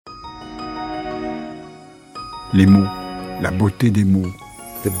Les mots, la beauté des mots.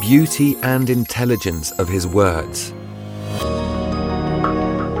 The beauty and intelligence of his words.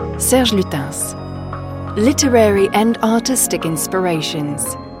 Serge Lutens. Literary and artistic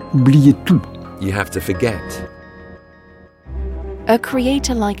inspirations. Oubliez tout. You have to forget. A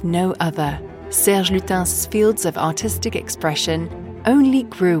creator like no other, Serge Lutens' fields of artistic expression only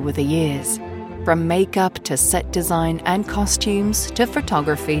grew with the years. From makeup to set design and costumes to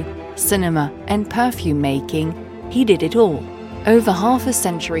photography, cinema and perfume making, he did it all. Over half a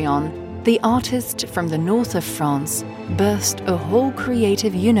century on, the artist from the north of France birthed a whole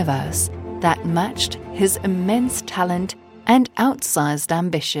creative universe that matched his immense talent and outsized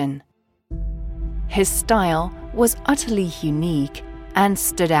ambition. His style was utterly unique and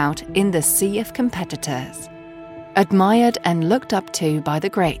stood out in the sea of competitors. Admired and looked up to by the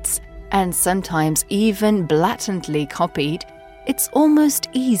greats, and sometimes even blatantly copied, it's almost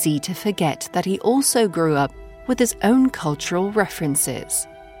easy to forget that he also grew up with his own cultural references.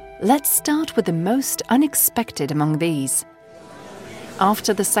 Let's start with the most unexpected among these.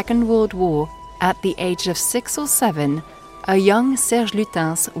 After the Second World War, at the age of 6 or 7, a young Serge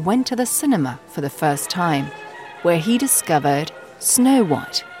Lutens went to the cinema for the first time, where he discovered Snow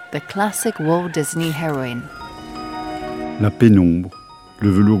White, the classic Walt Disney heroine. La pénombre,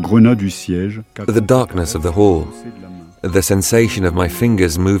 le velours grenat du siège. The darkness of the hall, the sensation of my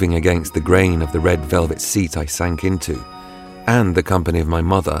fingers moving against the grain of the red velvet seat I sank into, and the company of my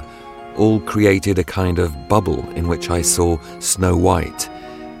mother, all created a kind of bubble in which I saw Snow White,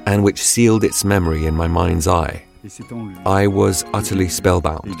 and which sealed its memory in my mind's eye. I was utterly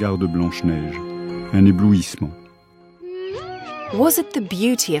spellbound. Égard de Blanche-Neige, un éblouissement. Was it the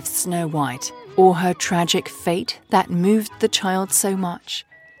beauty of Snow White or her tragic fate that moved the child so much?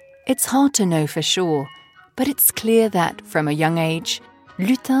 It's hard to know for sure, but it's clear that from a young age,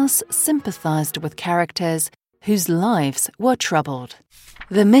 Lutens sympathized with characters whose lives were troubled.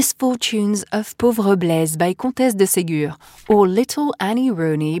 The Misfortunes of Pauvre Blaise by Comtesse de Ségur or Little Annie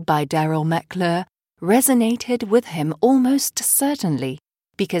Rooney by Darrell McClure resonated with him almost certainly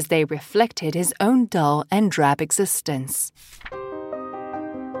because they reflected his own dull and drab existence.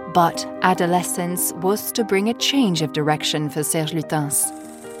 But adolescence was to bring a change of direction for Serge Lutens.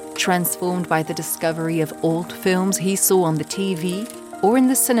 Transformed by the discovery of old films he saw on the TV or in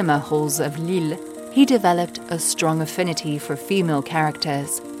the cinema halls of Lille, he developed a strong affinity for female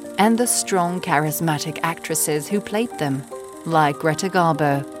characters and the strong, charismatic actresses who played them, like Greta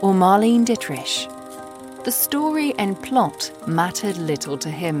Garbo or Marlene Dietrich. The story and plot mattered little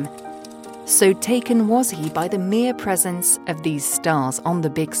to him. So taken was he by the mere presence of these stars on the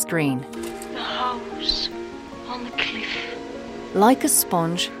big screen. The house on the cliff. Like a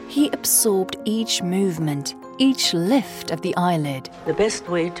sponge, he absorbed each movement, each lift of the eyelid. The best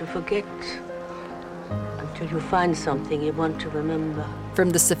way to forget until you find something you want to remember.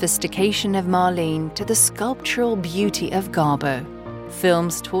 From the sophistication of Marlene to the sculptural beauty of Garbo,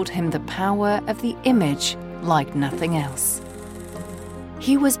 films taught him the power of the image like nothing else.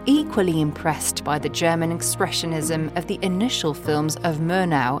 He was equally impressed by the German expressionism of the initial films of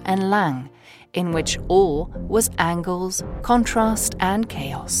Murnau and Lang, in which all was angles, contrast, and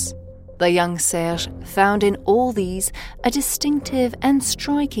chaos. The young Serge found in all these a distinctive and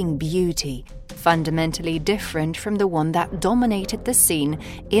striking beauty, fundamentally different from the one that dominated the scene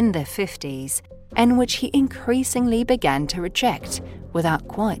in the 50s, and which he increasingly began to reject, without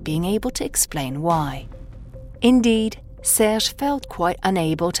quite being able to explain why. Indeed, Serge felt quite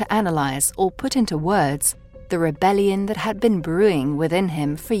unable to analyze or put into words the rebellion that had been brewing within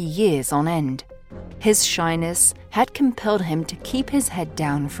him for years on end. His shyness had compelled him to keep his head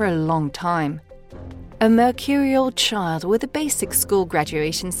down for a long time. A mercurial child with a basic school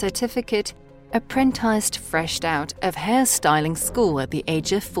graduation certificate, apprenticed fresh out of hairstyling school at the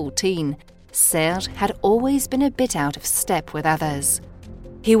age of 14, Serge had always been a bit out of step with others.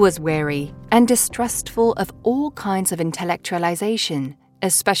 He was wary and distrustful of all kinds of intellectualization,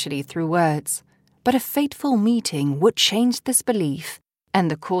 especially through words. But a fateful meeting would change this belief and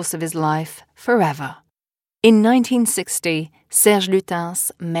the course of his life forever. In 1960, Serge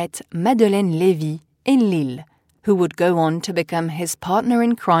Lutens met Madeleine Lévy in Lille, who would go on to become his partner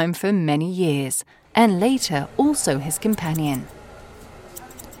in crime for many years, and later also his companion.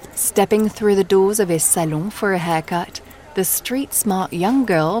 Stepping through the doors of his salon for a haircut, the street-smart young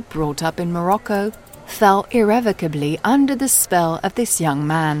girl brought up in Morocco fell irrevocably under the spell of this young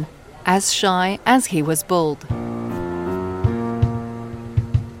man, as shy as he was bold.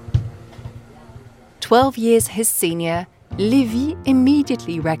 12 years his senior, Lévy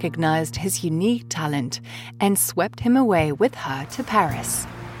immediately recognized his unique talent and swept him away with her to Paris.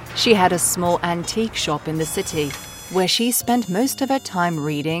 She had a small antique shop in the city, where she spent most of her time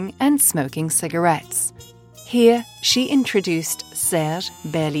reading and smoking cigarettes. Here, she introduced Serge,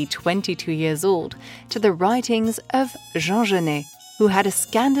 barely 22 years old, to the writings of Jean Genet, who had a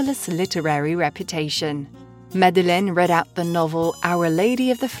scandalous literary reputation. Madeleine read out the novel Our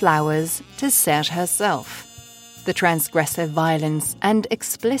Lady of the Flowers to Serge herself. The transgressive violence and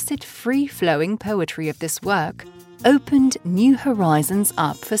explicit free-flowing poetry of this work opened new horizons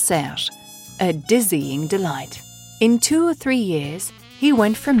up for Serge, a dizzying delight. In 2 or 3 years, he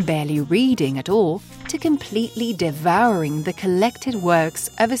went from barely reading at all to completely devouring the collected works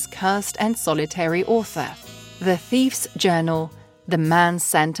of his cursed and solitary author. The Thief's Journal, The Man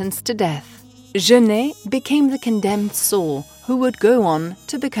Sentenced to Death. Genet became the condemned soul who would go on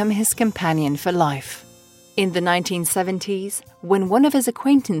to become his companion for life. In the 1970s, when one of his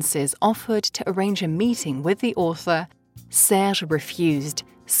acquaintances offered to arrange a meeting with the author, Serge refused,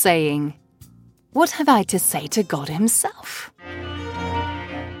 saying, "What have I to say to God himself?"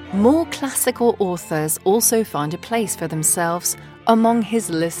 More classical authors also found a place for themselves among his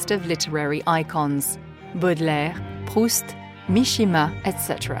list of literary icons: Baudelaire, Proust, Mishima,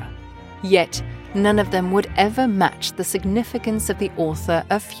 etc. Yet, none of them would ever match the significance of the author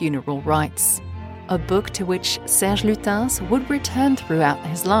of Funeral Rites, a book to which Serge Lutens would return throughout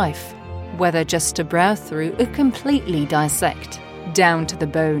his life, whether just to browse through or completely dissect, down to the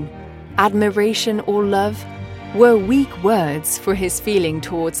bone. Admiration or love were weak words for his feeling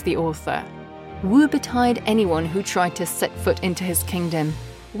towards the author. Woe betide anyone who tried to set foot into his kingdom,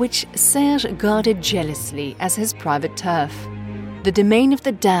 which Serge guarded jealously as his private turf. The domain of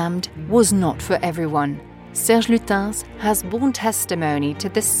the damned was not for everyone. Serge Lutens has borne testimony to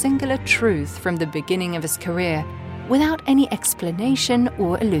this singular truth from the beginning of his career, without any explanation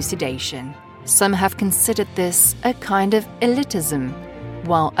or elucidation. Some have considered this a kind of elitism,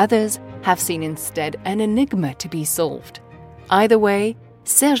 while others have seen instead an enigma to be solved. Either way,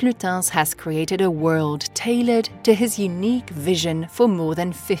 Serge Lutens has created a world tailored to his unique vision for more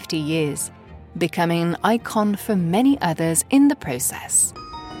than 50 years, becoming an icon for many others in the process.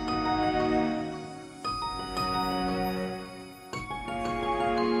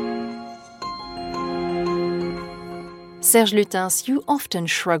 Serge Lutens, you often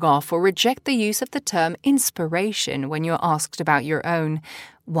shrug off or reject the use of the term inspiration when you're asked about your own.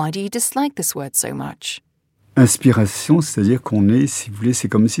 Why do you dislike this word so much? Inspiration, c'est-à-dire qu'on est, si vous voulez, c'est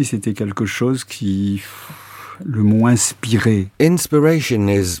comme si c'était quelque chose qui... le mot inspiré. Inspiration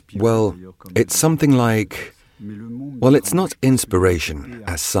is, well, it's something like... Well, it's not inspiration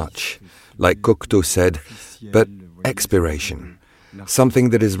as such, like Cocteau said, but expiration.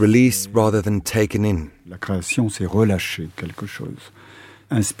 Something that is released rather than taken in. La création, c'est relâcher quelque chose.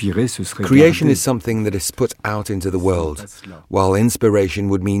 Inspirer, ce serait Creation garder. is something that is put out into the world, while inspiration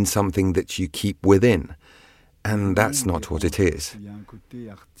would mean something that you keep within. And that's not what it is.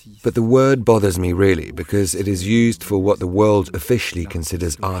 But the word bothers me really, because it is used for what the world officially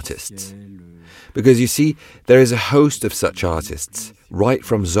considers artists. Because you see, there is a host of such artists, right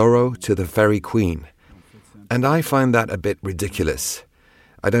from Zorro to the Fairy Queen. And I find that a bit ridiculous.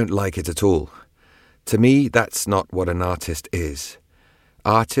 I don't like it at all. To me, that's not what an artist is.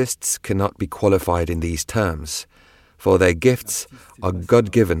 Artists cannot be qualified in these terms, for their gifts are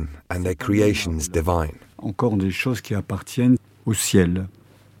God-given and their creations divine. Encore des choses qui appartiennent au ciel.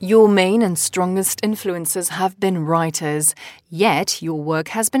 Your main and strongest influences have been writers, yet your work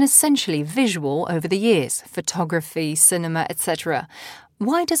has been essentially visual over the years, photography, cinema, etc.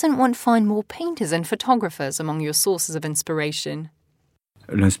 Why doesn't one find more painters and photographers among your sources of inspiration?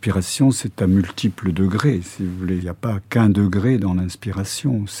 L'inspiration, c'est à multiples degrés, si vous voulez. Il n'y a pas qu'un degré dans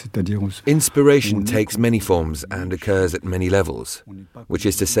l'inspiration, c'est-à-dire... Inspiration takes many forms and occurs at many levels, which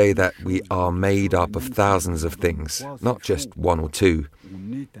is to say that we are made up of thousands of things, not just one or two.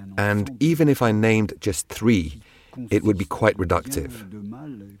 And even if I named just 3, it would be quite reductive.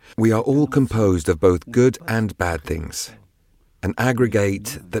 We are all composed of both good and bad things, an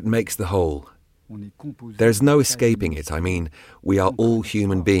aggregate that makes the whole. There's no escaping it. I mean, we are all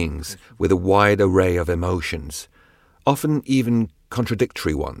human beings with a wide array of emotions, often even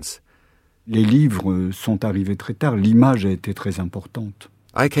contradictory ones. Les livres sont arrivés très tard. L'image a été très importante.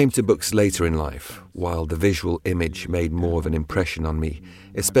 I came to books later in life, while the visual image made more of an impression on me,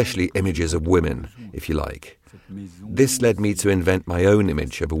 especially images of women, if you like. This led me to invent my own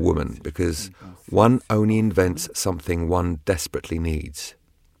image of a woman, because one only invents something one desperately needs.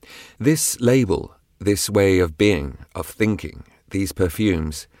 This label, this way of being, of thinking, these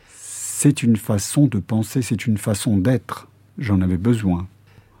perfumes... C'est une façon de penser, c'est une façon d'être. J'en avais besoin.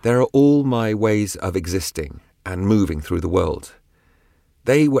 There are all my ways of existing and moving through the world.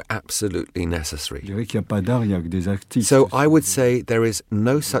 They were absolutely necessary. Je dirais qu'il n'y a pas d'art, il n'y a que des artistes. So I would say there is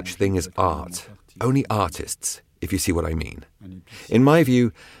no such thing as art, only artists, if you see what I mean. In my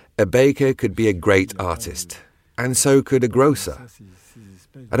view, a baker could be a great artist, and so could a grocer.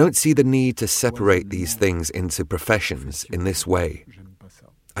 I don't see the need to separate these things into professions in this way.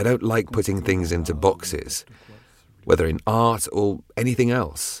 I don't like putting things into boxes, whether in art or anything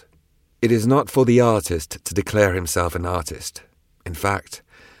else. It is not for the artist to declare himself an artist. In fact,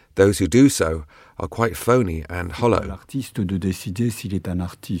 those who do so are quite phony and hollow. L'artiste de décider s'il est un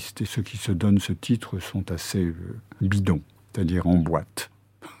artiste, et ceux qui se donnent ce titre sont assez bidons, c'est-à-dire en boîte.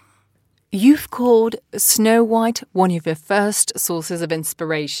 You've called Snow White one of your first sources of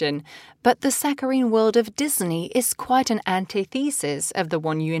inspiration, but the saccharine world of Disney is quite an antithesis of the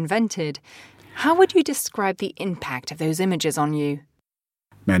one you invented. How would you describe the impact of those images on you?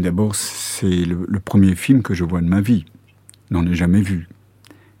 Ben d'abord, c'est le premier film que je vois de ma vie. Je n'en ai jamais vu.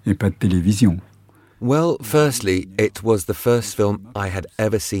 Et pas de télévision. Well, firstly, it was the first film I had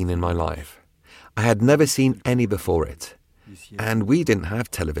ever seen in my life. I had never seen any before it. And we didn't have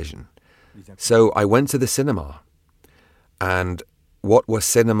television. So I went to the cinema. And what was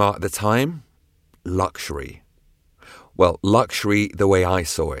cinema at the time? Luxury. Well, luxury the way I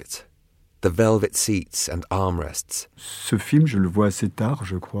saw it. The velvet seats and armrests. Ce film, je le vois assez tard,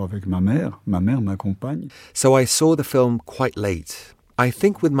 je crois, avec ma mère. Ma mère m'accompagne. So I saw the film quite late. I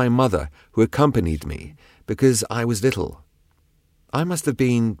think with my mother, who accompanied me, because I was little. I must have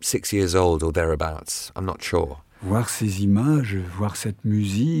been 6 years old or thereabouts, I'm not sure. Voir ces images, voir cette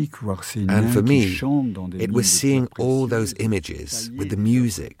musique, voir ces And nains for qui me, chantent dans des it lignes was de seeing pierre all précieuse, those images with the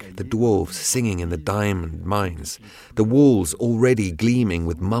music, the dwarves singing in the diamond mines, the walls already gleaming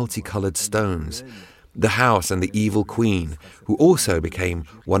with multicolored stones, the house and the evil queen, who also became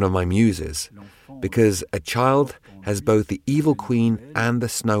one of my muses, because a child has both the evil queen and the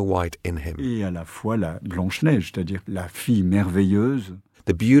Snow White in him. Et à la fois la Blanche-Neige, c'est-à-dire la fille merveilleuse.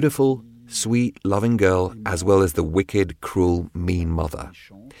 The beautiful, sweet, loving girl, as well as the wicked, cruel, mean mother.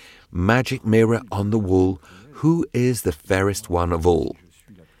 Magic mirror on the wall, who is the fairest one of all?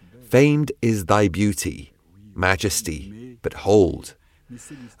 Famed is thy beauty, majesty, but hold.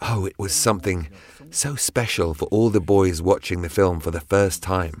 Oh, it was something so special for all the boys watching the film for the first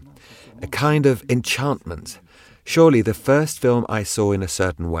time. A kind of enchantment. Surely the first film I saw in a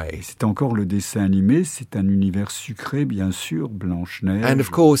certain way. C'est encore le dessin animé, c'est un univers sucré, bien sûr, Blanche-Neige. And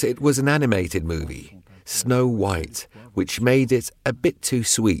of course it was an animated movie, Snow White, which made it a bit too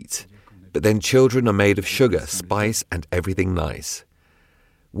sweet. But then children are made of sugar, spice and everything nice.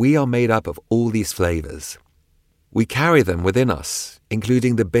 We are made up of all these flavors. We carry them within us,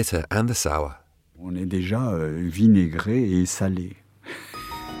 including the bitter and the sour. On est déjà vinaigré et salé.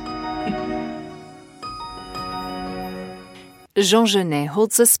 Jean Genet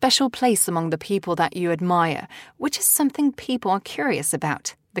holds a special place among the people that you admire, which is something people are curious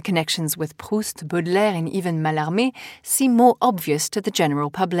about. The connections with Proust, Baudelaire and even Mallarmé seem more obvious to the general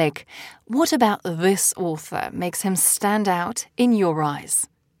public. What about this author makes him stand out in your eyes?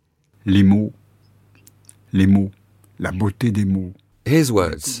 Les mots, la beauté des mots. His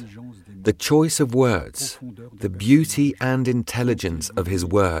words, the choice of words, the beauty and intelligence of his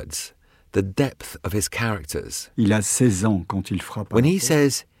words, the depth of his characters. Il a 16 ans quand il frappe. When he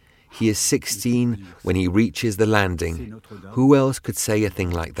says he is 16 when he reaches the landing, who else could say a thing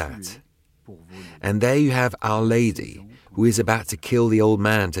like that? And there you have Our Lady, who is about to kill the old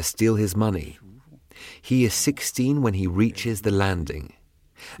man to steal his money. He is 16 when he reaches the landing.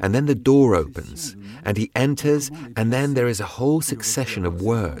 And then the door opens, and he enters, and then there is a whole succession of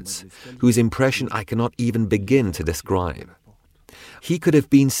words, whose impression I cannot even begin to describe. He could have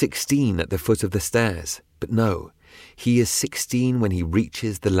been 16 at the foot of the stairs, but no, he is 16 when he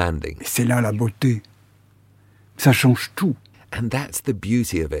reaches the landing. Et c'est là la beauté. Ça change tout. And that's the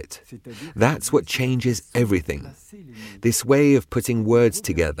beauty of it. That's what changes everything. This way of putting words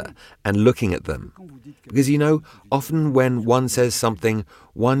together and looking at them. Because, you know, often when one says something,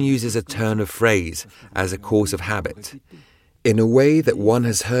 one uses a turn of phrase as a course of habit, in a way that one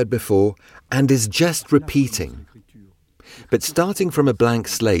has heard before and is just repeating. But starting from a blank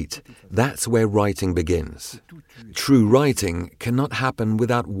slate, that's where writing begins. True writing cannot happen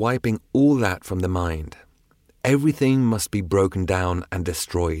without wiping all that from the mind. Everything must be broken down and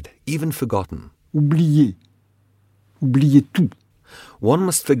destroyed, even forgotten. Oubliez tout. One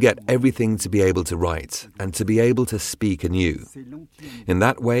must forget everything to be able to write and to be able to speak anew. In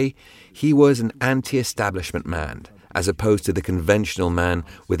that way, he was an anti-establishment man, as opposed to the conventional man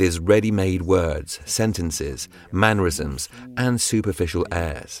with his ready-made words, sentences, mannerisms, and superficial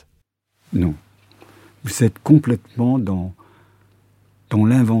airs. Non. Vous êtes complètement dans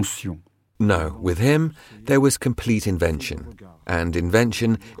l'invention. No, with him, there was complete invention. And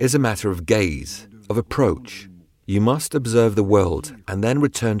invention is a matter of gaze, of approach. You must observe the world and then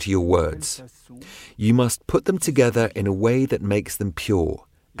return to your words. You must put them together in a way that makes them pure,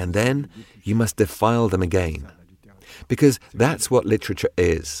 and then you must defile them again. Because that's what literature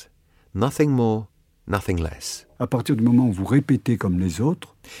is. Nothing more, nothing less. À partir du moment où vous répétez comme les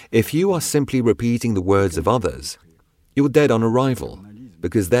autres, If you are simply repeating the words of others, you're dead on arrival,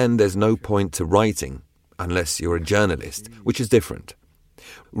 because then there's no point to writing, unless you're a journalist, which is different.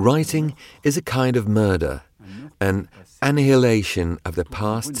 Writing is a kind of murder, an annihilation of the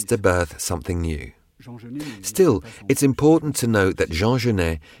past to birth something new. Still, it's important to note that Jean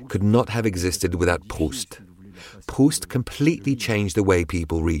Genet could not have existed without Proust. Proust completely changed the way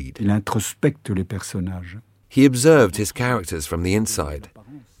people read. il introspecte les personnages. He observed his characters from the inside,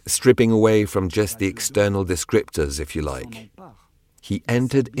 stripping away from just the external descriptors, if you like. He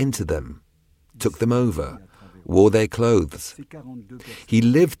entered into them, took them over, wore their clothes. He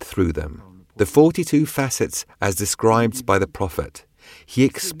lived through them, the 42 facets as described by the prophet. He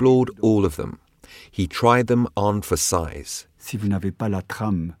explored all of them. He tried them on for size. Si vous n'avez pas la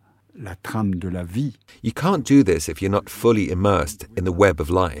trame de la vie, You can't do this if you're not fully immersed in the web of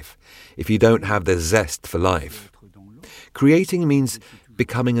life, if you don't have the zest for life. Creating means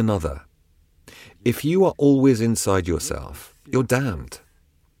becoming another. If you are always inside yourself, you're damned.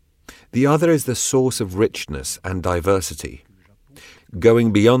 The other is the source of richness and diversity.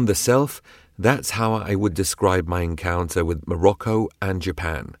 Going beyond the self, that's how I would describe my encounter with Morocco and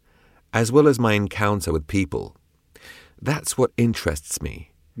Japan, as well as my encounter with people. That's what interests me.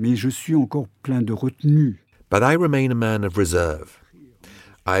 mais je suis encore plein de retenue. But I remain a man of reserve.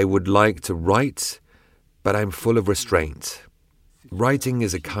 I would like to write, but I'm full of restraint. Writing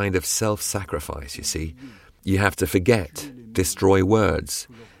is a kind of self-sacrifice, you see. You have to forget, destroy words,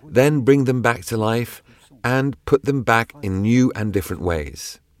 then bring them back to life and put them back in new and different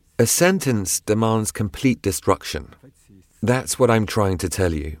ways. A sentence demands complete destruction. That's what I'm trying to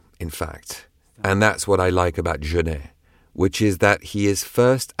tell you, in fact. And that's what I like about Genet, which is that he is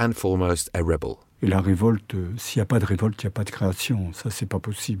first and foremost a rebel. Et la révolte, s'il n'y a pas de révolte, il n'y a pas de création. Ça, c'est pas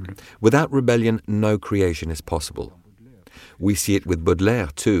possible. Without rebellion, no creation is possible. We see it with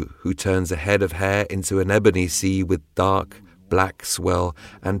Baudelaire too, who turns a head of hair into an ebony sea with dark, black swell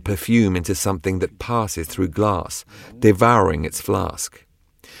and perfume into something that passes through glass, devouring its flask.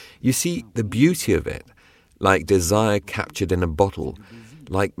 You see the beauty of it, like desire captured in a bottle,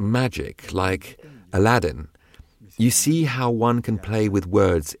 like magic, like Aladdin. You see how one can play with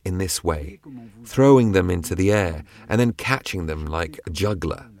words in this way, throwing them into the air and then catching them like a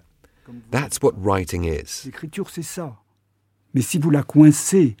juggler. That's what writing is. L'écriture, c'est ça. Mais si vous la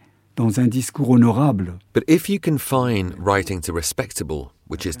coincez dans un discours honorable, But if you confine writing to respectable,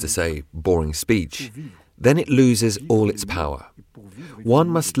 which is to say, boring speech, then it loses all its power. One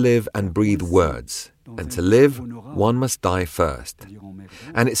must live and breathe words, and to live, one must die first.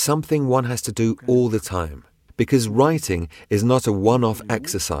 And it's something one has to do all the time, because writing is not a one-off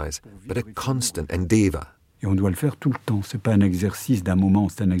exercise, but a constant endeavor. et on doit le faire tout le temps. C'est pas un exercice d'un moment,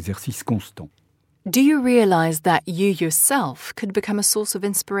 c'est un exercice constant. Do you realize that you yourself could become a source of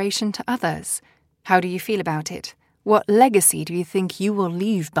inspiration to others? How do you feel about it? What legacy do you think you will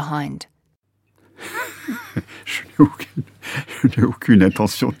leave behind? Je n'ai aucune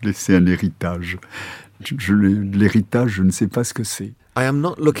intention de laisser un héritage. L'héritage, je ne sais pas ce que c'est. I am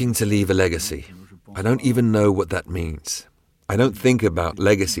not looking to leave a legacy. I don't even know what that means. I don't think about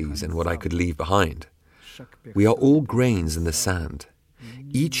legacies and what I could leave behind. We are all grains in the sand.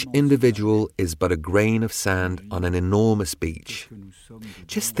 Each individual is but a grain of sand on an enormous beach.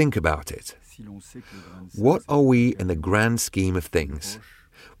 Just think about it. What are we in the grand scheme of things,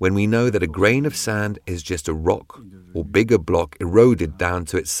 when we know that a grain of sand is just a rock or bigger block eroded down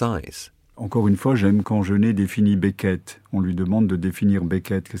to its size? Encore une fois, j'aime quand Genet définit Beckett. On lui demande de définir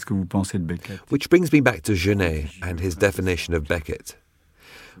Beckett. Qu'est-ce que vous pensez de Beckett? Which brings me back to Genet and his definition of Beckett.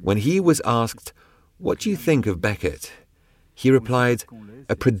 When he was asked, "What do you think of Beckett?" he replied,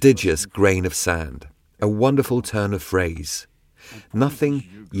 "A prodigious grain of sand, a wonderful turn of phrase. Nothing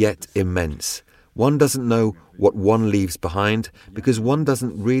yet immense. One doesn't know what one leaves behind because one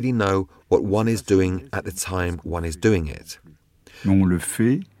doesn't really know what one is doing at the time one is doing it." On le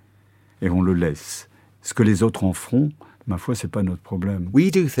fait et on le laisse. Ce que les autres en feront, ma foi, c'est pas notre problème.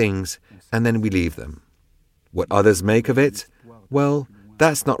 We do things and then we leave them. What others make of it, well,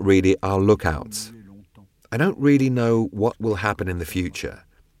 that's not really our lookout. I don't really know what will happen in the future,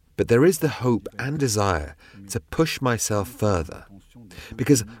 but there is the hope and desire to push myself further,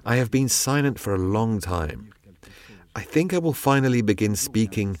 because I have been silent for a long time. I think I will finally begin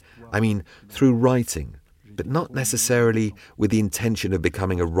speaking, through writing, but not necessarily with the intention of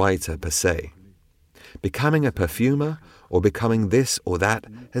becoming a writer per se. Becoming a perfumer or becoming this or that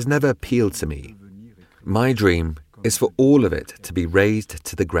has never appealed to me. My dream is for all of it to be razed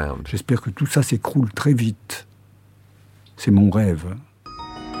to the ground. J'espère que tout ça s'écroule très vite. C'est mon rêve.